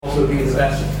also be the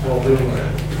best while doing it.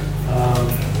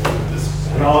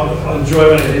 And I'll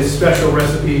enjoy one of his special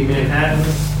recipe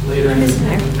Manhattans later in his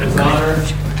honor.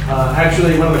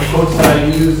 Actually, one of the quotes that I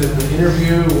used in the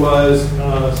interview was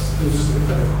just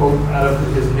a quote out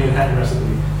of his Manhattan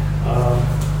recipe.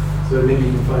 So maybe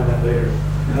you can find that later.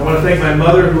 And I want to thank my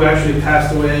mother, who actually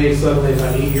passed away suddenly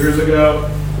about 8 years ago.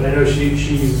 But I know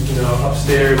she's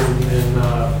upstairs and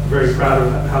very proud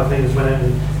of how things went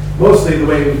and mostly the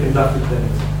way we conducted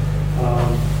things.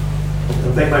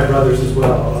 And thank my brothers as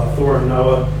well, Thor and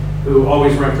Noah, who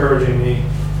always were encouraging me.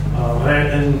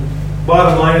 And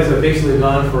bottom line is I've basically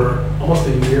gone for almost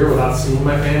a year without seeing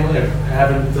my family. I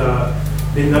haven't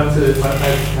been up to,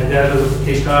 my dad lives in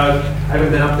Cape Cod. I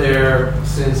haven't been up there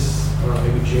since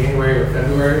maybe January or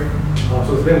February.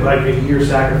 So it's been like a year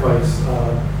sacrifice.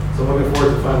 So I'm looking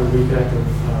forward to finally reconnecting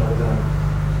with them.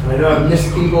 And I know I've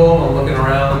missed people, I'm looking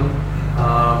around.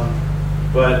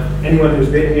 But anyone who's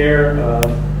been here,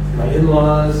 my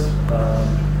in-laws,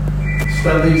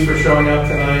 Studleys for showing up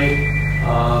tonight,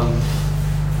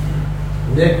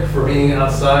 Nick for being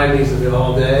outside, he's been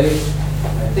all day.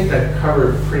 I think I've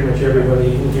covered pretty much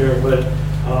everybody in here, but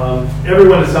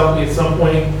everyone has helped me at some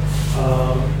point.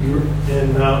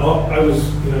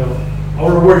 I'll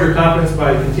reward your confidence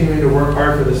by continuing to work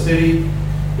hard for the city.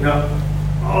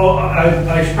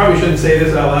 I probably shouldn't say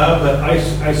this out loud, but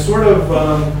I sort of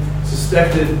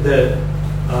suspected that,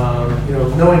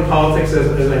 knowing politics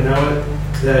as I know it,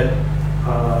 that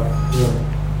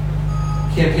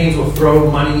campaigns will throw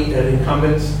money at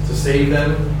incumbents to save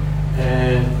them.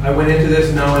 And I went into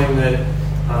this knowing that,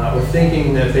 or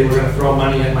thinking that they were going to throw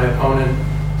money at my opponent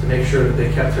to make sure that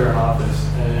they kept her in office.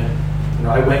 And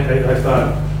I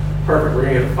thought, perfect, we're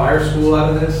going to get a fire school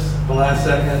out of this the last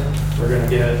second. We're going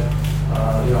to get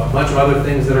a bunch of other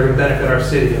things that are going to benefit our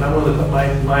city. And I'm willing to put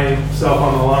myself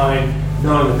on the line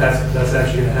knowing that that's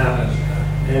actually going to happen.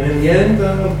 And in the end,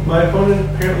 my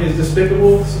opponent apparently is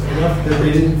despicable enough that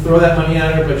they didn't throw that money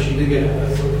at her, but she did get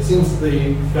it. So it seems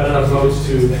they got enough votes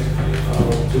to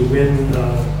win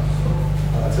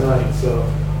tonight. So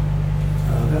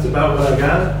that's about what I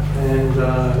got. And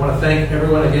I want to thank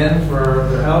everyone again for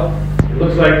their help. It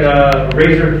looks like a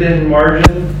razor-thin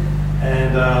margin.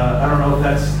 And I don't know if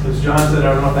that's, as John said,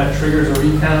 I don't know if that triggers a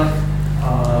recount.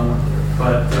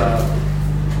 But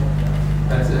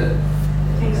that's it.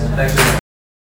 Thanks.